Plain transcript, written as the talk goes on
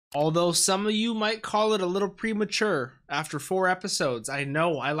Although some of you might call it a little premature after 4 episodes. I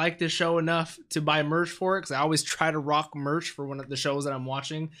know, I like this show enough to buy merch for it because I always try to rock merch for one of the shows that I'm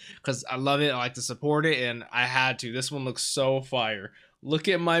watching because I love it, I like to support it, and I had to. This one looks so fire. Look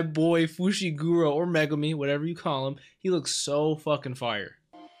at my boy Fushiguro, or Megumi, whatever you call him. He looks so fucking fire.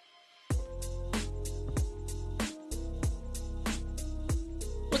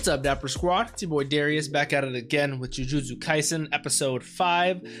 What's up, Dapper Squad? It's your boy Darius back at it again with Jujutsu Kaisen episode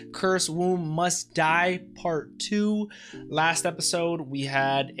 5, Curse Womb Must Die Part 2. Last episode we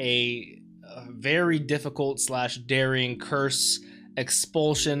had a very difficult slash daring curse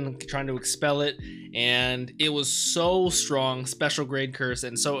expulsion, trying to expel it, and it was so strong, special grade curse.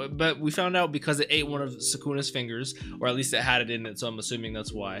 And so, but we found out because it ate one of Sukuna's fingers, or at least it had it in it, so I'm assuming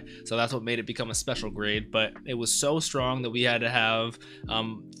that's why. So that's what made it become a special grade. But it was so strong that we had to have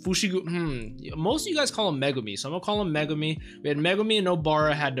Fushiguro. Most of you guys call him Megumi, so I'm gonna call him Megumi. We had Megumi and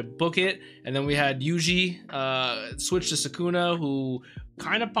Nobara had to book it, and then we had Yuji switch to Sukuna, who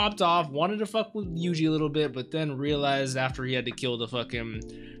kind of popped off, wanted to fuck with Yuji a little bit, but then realized after he had to kill the fucking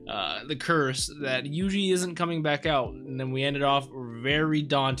the curse that Yuji isn't coming back out. And then we ended off very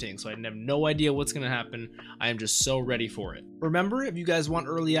daunting, so I have no idea what's gonna happen. I am just so ready for it. Remember, if you guys want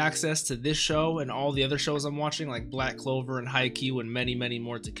early access to this show and all the other shows I'm watching, like Black Clover and Haikyuu and many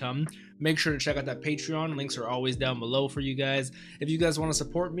more to come, make sure to check out that Patreon. Links are always down below for you guys. If you guys want to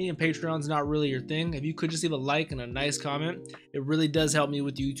support me and Patreon's not really your thing, if you could just leave a like and a nice comment, it really does help me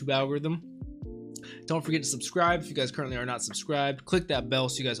with the YouTube algorithm. Don't forget to subscribe if you guys currently are not subscribed. Click that bell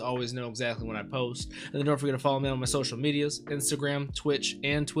so you guys always know exactly when I post. And then don't forget to follow me on my social medias, Instagram, Twitch,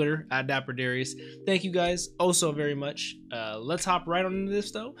 and Twitter at DapperDarius. Thank you guys oh so very much. Let's hop right on into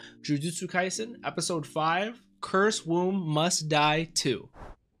this though. Jujutsu Kaisen, episode 5, Curse Womb Must Die 2.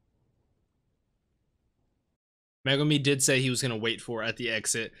 Megumi did say he was going to wait for at the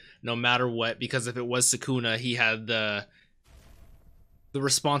exit no matter what, because if it was Sukuna, he had the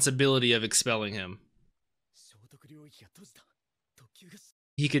responsibility of expelling him.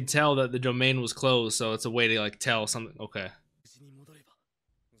 He could tell that the domain was closed, so it's a way to like tell something. Okay.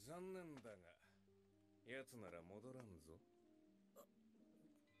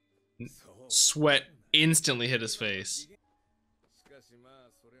 Sweat instantly hit his face.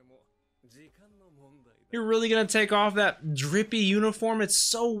 You're really gonna take off that drippy uniform? It's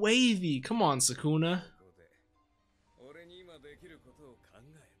so wavy. Come on, Sukuna.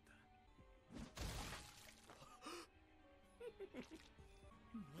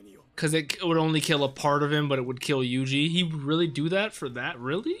 Because it would only kill a part of him, but it would kill Yuji. He would really do that for that?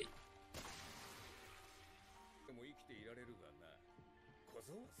 Really?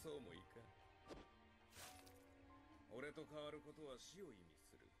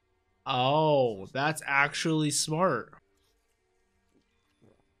 Oh, that's actually smart.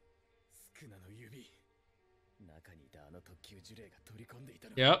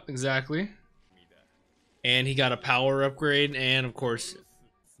 Yep, exactly. And he got a power upgrade, and of course,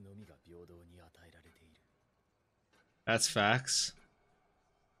 that's facts.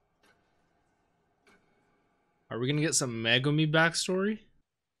 Are we gonna get some Megumi backstory?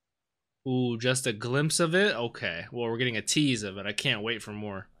 Ooh, just a glimpse of it? Okay, well, we're getting a tease of it. I can't wait for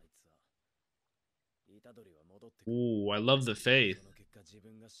more. Ooh, I love the faith.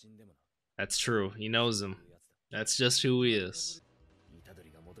 That's true. He knows him. That's just who he is.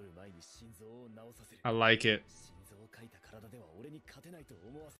 I like it.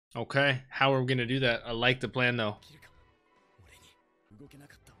 Okay, how are we gonna do that? I like the plan though.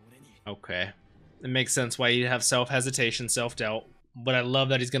 Okay. It makes sense why you have self-hesitation, self-doubt. But I love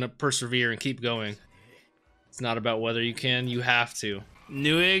that he's gonna persevere and keep going. It's not about whether you can, you have to.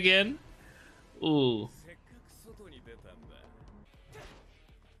 Knew it again? Ooh.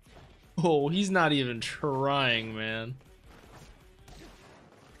 Oh, he's not even trying, man.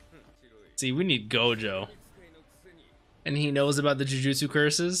 See, we need Gojo. And he knows about the Jujutsu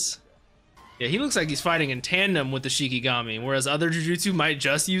curses? Yeah, he looks like he's fighting in tandem with the Shikigami, whereas other Jujutsu might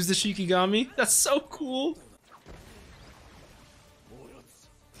just use the Shikigami. That's so cool.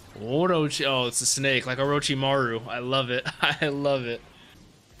 Orochi, oh, it's a snake, like Orochimaru. I love it. I love it.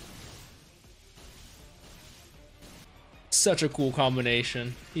 Such a cool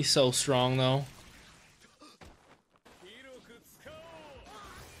combination. He's so strong, though.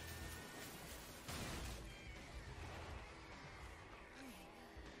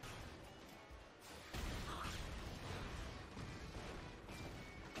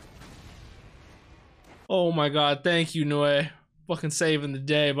 Oh my god, thank you, Noe. Fucking saving the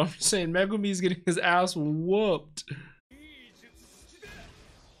day, but I'm just saying Megumi's getting his ass whooped.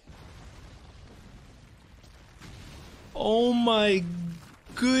 Oh my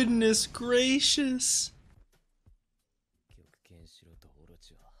goodness gracious.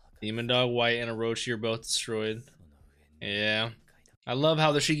 Demon Dog, White, and Orochi are both destroyed. Yeah. I love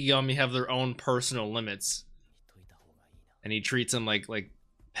how the Shikigami have their own personal limits. And he treats them like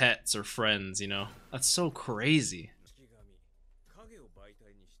pets or friends, you know? That's so crazy.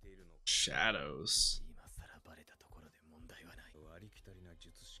 Shadows.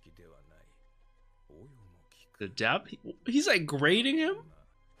 The Dap? He's like grading him?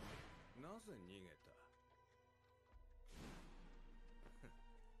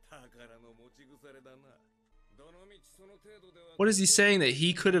 What is he saying? That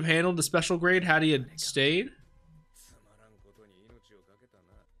he could have handled the special grade had he had stayed?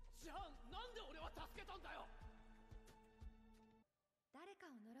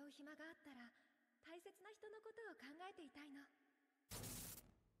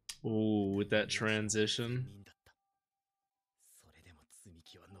 Ooh, with that transition.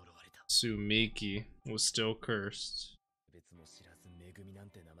 Tsumiki was still cursed.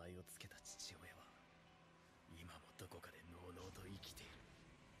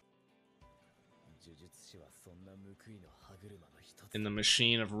 In the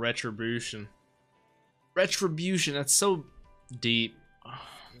machine of retribution. Retribution, that's so deep.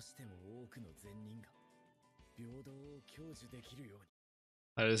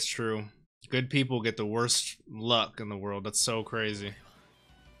 That is true. Good people get the worst luck in the world. That's so crazy.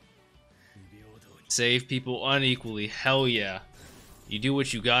 Save people unequally. Hell yeah. You do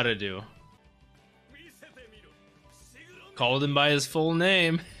what you gotta do. Called him by his full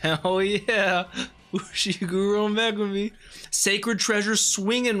name. Hell yeah. Fushiguro Megumi. Sacred treasure,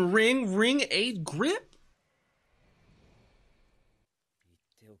 swing and ring. Ring 8 grip?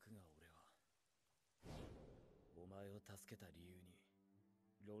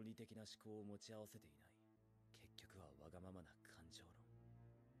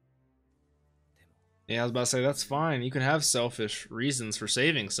 Yeah, I was about to say, that's fine. You can have selfish reasons for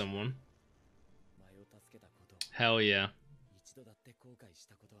saving someone. Hell yeah.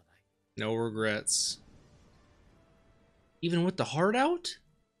 No regrets. Even with the heart out?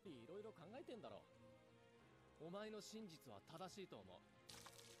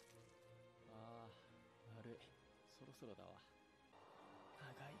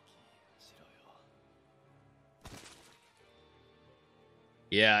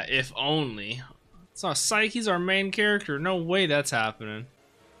 Yeah, if only. It's not Psyche's our main character. No way that's happening.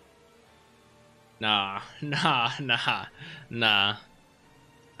 Nah.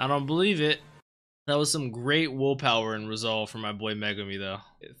 I don't believe it. That was some great willpower and resolve for my boy Megumi, though.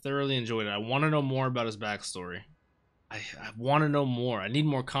 I thoroughly enjoyed it. I want to know more about his backstory. I want to know more. I need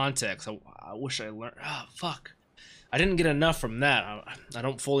more context. I wish I learned. Ah, fuck. I didn't get enough from that. I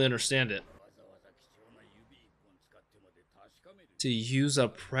don't fully understand it. To use a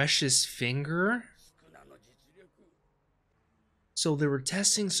precious finger? So they were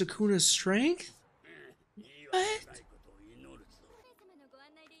testing Sukuna's strength? What?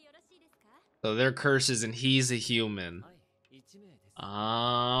 So they're curses and he's a human.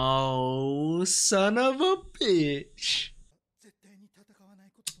 Oh, son of a bitch.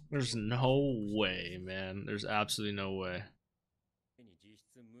 There's no way, man. There's absolutely no way.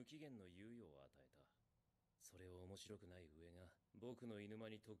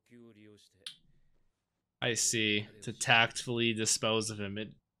 I see. To tactfully dispose of him. It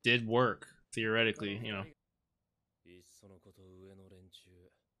did work, theoretically, you know.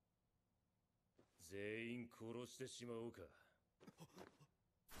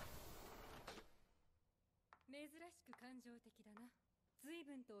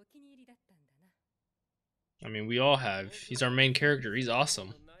 I mean, we all have. He's our main character. He's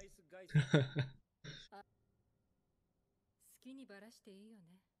awesome.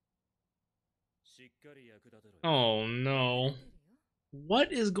 Oh no.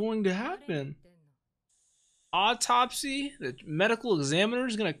 What is going to happen? Autopsy? The medical examiner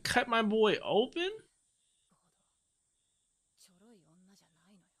is gonna cut my boy open?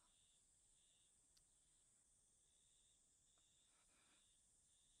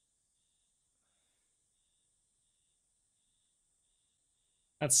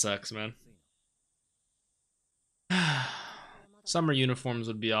 That sucks, man. Summer uniforms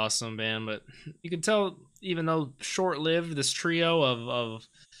would be awesome, man, but you can tell, even though short-lived, this trio of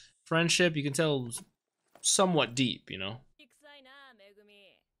friendship, you can tell somewhat deep, you know?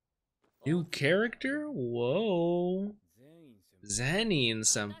 New character? Whoa. Zenin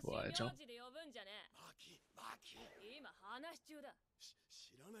senpai.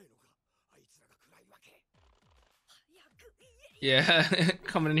 Yeah,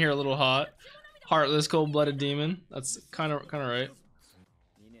 coming in here a little hot. Heartless, cold-blooded demon. That's kind of right.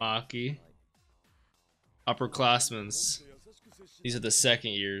 Maki. Upperclassmen. These are the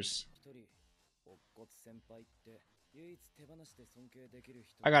second years.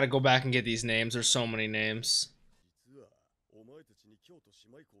 I gotta go back and get these names. There's so many names.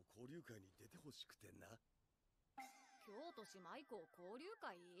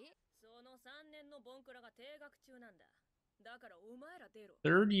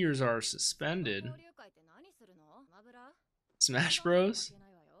 Third years are suspended. Smash Bros?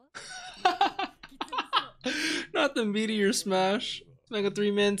 Not the Meteor Smash. Let's make a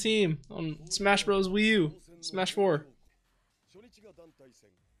 3-man team on Smash Bros. Wii U. Smash 4.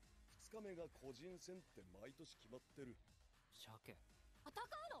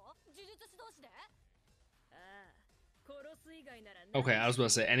 Okay, I was about to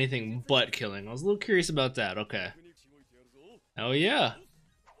say anything but killing. I was a little curious about that. Okay. Oh yeah.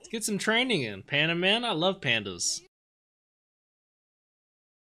 Let's get some training in. Panda Man, I love pandas.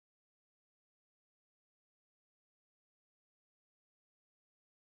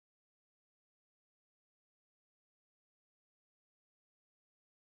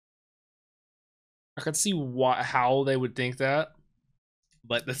 I could see how they would think that,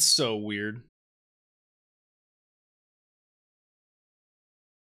 but that's so weird.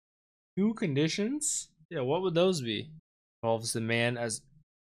 Two conditions? Yeah, what would those be? Involves the man as...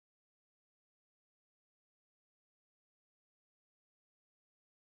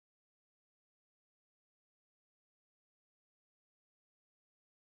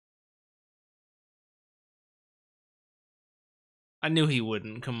 I knew he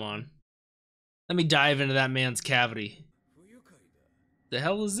wouldn't, come on. Let me dive into that man's cavity. The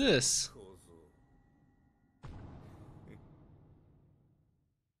hell is this?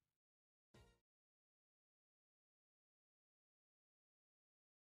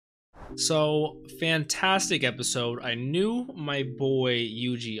 So, fantastic episode. I knew my boy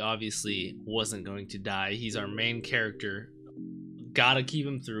Yuji obviously wasn't going to die. He's our main character. Gotta keep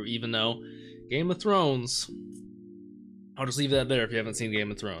him through, even though Game of Thrones... I'll just leave that there if you haven't seen Game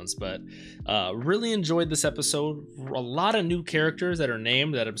of Thrones. But really enjoyed this episode. A lot of new characters that are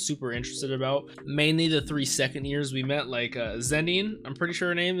named that I'm super interested about. Mainly the 3 second years we met, like Zenin. I'm pretty sure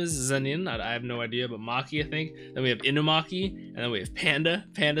her name is Zenin. I have no idea, but Maki, I think. Then we have Inumaki, and then we have Panda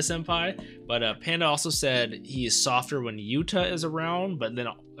Senpai. But Panda also said he is softer when Yuta is around, but then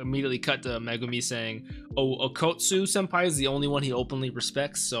immediately cut to Megumi saying, oh, Okotsu Senpai is the only one he openly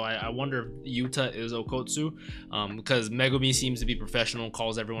respects. So I wonder if Yuta is Okotsu, because Megumi seems to be professional,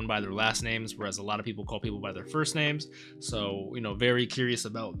 calls everyone by their last names, whereas a lot of people call people by their first names. So, you know, very curious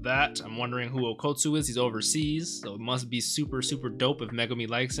about that. I'm wondering who Okotsu is. He's overseas, so it must be super, super dope if Megumi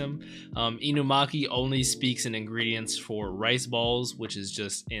likes him. Inumaki only speaks in ingredients for rice balls, which is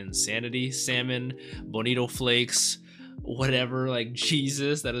just insanity. Salmon, bonito flakes, whatever, like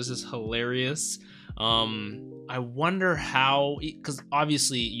Jesus, that is just hilarious. I wonder how, because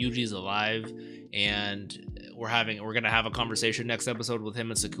obviously Yuji's alive and we're gonna have a conversation next episode with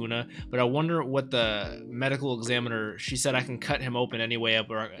him and Sukuna, but I wonder what the medical examiner, she said I can cut him open any way up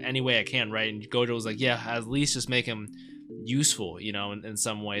or any way I can, right? And Gojo was like, yeah, at least just make him useful, you know, in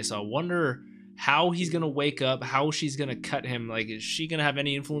some way. So I wonder how he's gonna wake up, how she's gonna cut him. Like, is she gonna have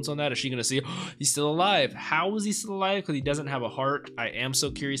any influence on that? Is she gonna see, oh, he's still alive? How is he still alive? Because he doesn't have a heart. I am so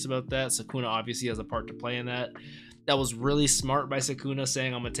curious about that. Sukuna obviously has a part to play in that. That was really smart by Sukuna,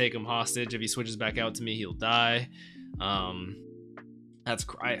 saying I'm gonna take him hostage. If he switches back out to me, he'll die. I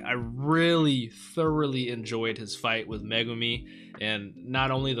really thoroughly enjoyed his fight with Megumi, and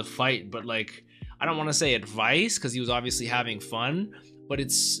not only the fight, but like, I don't want to say advice because he was obviously having fun, but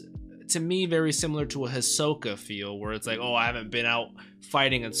it's, to me, very similar to a Hisoka feel, where it's like, oh, I haven't been out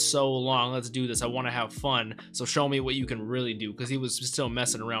fighting in so long, let's do this, I want to have fun, so show me what you can really do, because he was still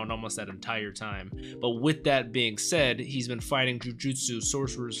messing around almost that entire time. But with that being said, he's been fighting jujutsu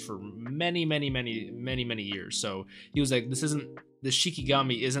sorcerers for many years, so he was like, the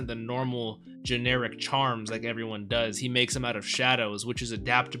Shikigami isn't the normal generic charms like everyone does. He makes them out of shadows, which is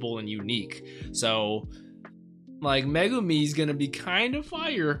adaptable and unique. So like, Megumi's gonna be kind of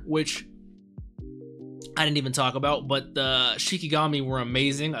fire, which I didn't even talk about, but the Shikigami were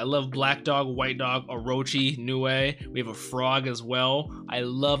amazing. I love Black Dog, White Dog, Orochi, Nue. We have a frog as well. I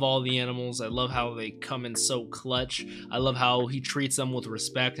love all the animals. I love how they come in so clutch. I love how he treats them with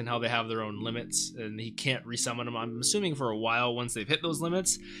respect and how they have their own limits, and he can't resummon them, I'm assuming, for a while once they've hit those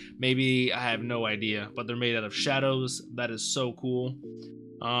limits. Maybe, I have no idea, but they're made out of shadows. That is so cool.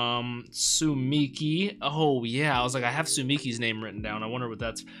 Sumiki. Oh yeah, I was like, I have Sumiki's name written down. I wonder what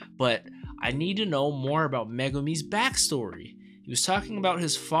that's, but I need to know more about Megumi's backstory. He was talking about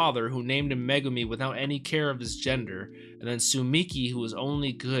his father, who named him Megumi without any care of his gender, and then Sumiki, who was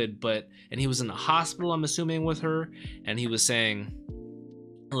only good, and he was in the hospital, I'm assuming, with her, and he was saying,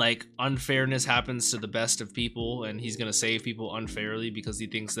 like, unfairness happens to the best of people, and he's gonna save people unfairly because he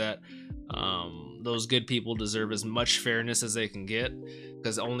thinks that those good people deserve as much fairness as they can get,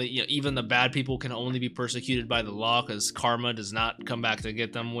 because only, you know, even the bad people can only be persecuted by the law, because karma does not come back to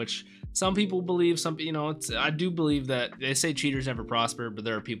get them, which some people believe. Some, you know, I do believe that they say cheaters never prosper, but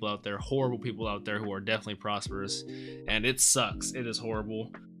there are people out there, horrible people out there, who are definitely prosperous, and it sucks. It is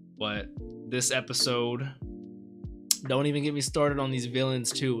horrible. But this episode, don't even get me started on these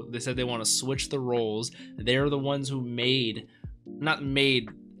villains too. They said they want to switch the roles. They're the ones who not made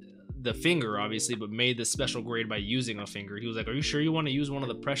the finger, obviously, but made the special grade by using a finger. He was like, are you sure you want to use one of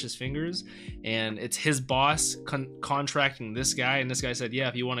the precious fingers? And it's his boss contracting this guy, and this guy said, yeah,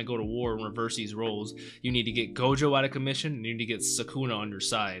 if you want to go to war and reverse these roles, you need to get Gojo out of commission, and you need to get Sukuna on your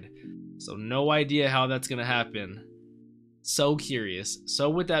side. So no idea how that's gonna happen. So curious. So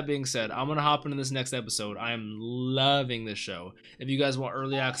with that being said, I'm gonna hop into this next episode. I am loving this show. If you guys want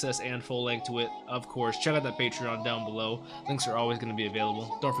early access and full length to it, of course, check out that Patreon down below. Links are always going to be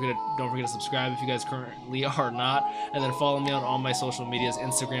available. Don't forget to subscribe if you guys currently are not, and then follow me on all my social medias: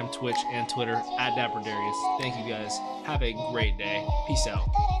 Instagram, Twitch, and Twitter @DapperDarius. Thank you guys. Have a great day. Peace out.